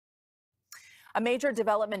A major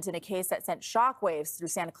development in a case that sent shockwaves through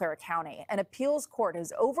Santa Clara County. An appeals court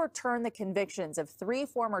has overturned the convictions of 3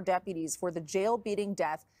 former deputies for the jail-beating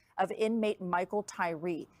death of inmate Michael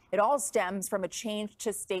Tyree. It all stems from a change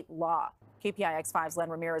to state law. KPIX5's Len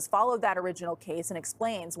Ramirez followed that original case and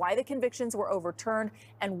explains why the convictions were overturned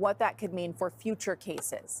and what that could mean for future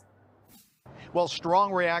cases. Well,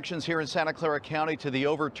 strong reactions here in Santa Clara County to the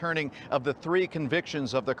overturning of the 3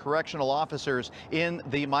 convictions of the correctional officers in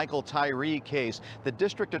the Michael Tyree case. The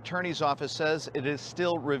district attorney's office says it is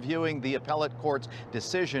still reviewing the appellate court's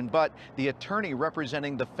decision, but the attorney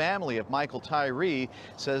representing the family of Michael Tyree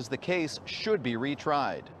says the case should be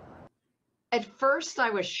retried. At first,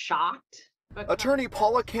 I was shocked. Attorney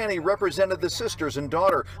Paula Canny represented the sisters and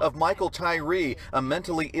daughter of Michael Tyree, a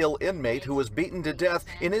mentally ill inmate who was beaten to death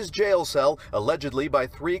in his jail cell, allegedly by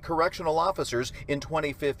 3 correctional officers in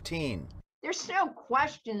 2015. There's no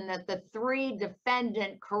question that the 3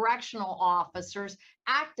 defendant correctional officers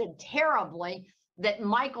acted terribly, that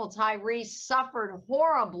Michael Tyree suffered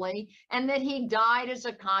horribly, and that he died as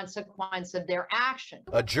a consequence of their action.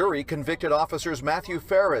 A jury convicted officers Matthew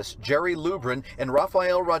Ferris, Jerry Lubrin, and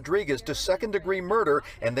Rafael Rodriguez to second-degree murder,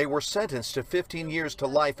 and they were sentenced to 15 years to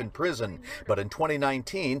life in prison. But in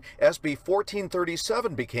 2019, SB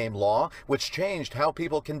 1437 became law, which changed how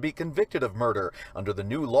people can be convicted of murder. Under the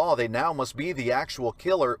new law, they now must be the actual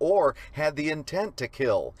killer or had the intent to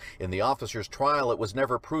kill. In the officers' trial, it was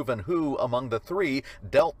never proven who among the 3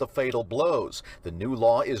 dealt the fatal blows. The new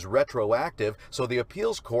law is retroactive, so the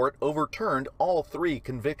appeals court overturned all 3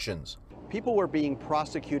 convictions. People were being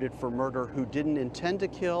prosecuted for murder who didn't intend to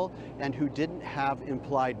kill and who didn't have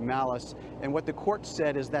implied malice. And what the court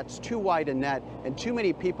said is that's too wide a net, and too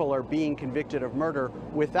many people are being convicted of murder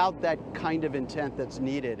without that kind of intent that's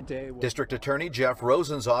needed. District Attorney Jeff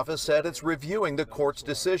Rosen's office said it's reviewing the court's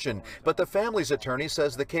decision, but the family's attorney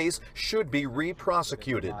says the case should be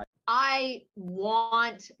re-prosecuted. I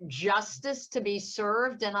want justice to be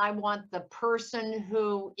served, and I want the person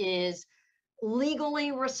who is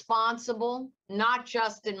legally responsible, not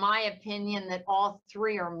just in my opinion that all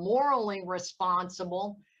 3 are morally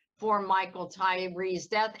responsible for Michael Tyree's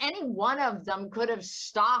death. Any one of them could have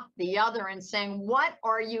stopped the other and saying, "What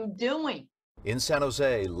are you doing?" In San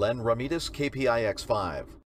Jose, Len Ramirez, KPIX5.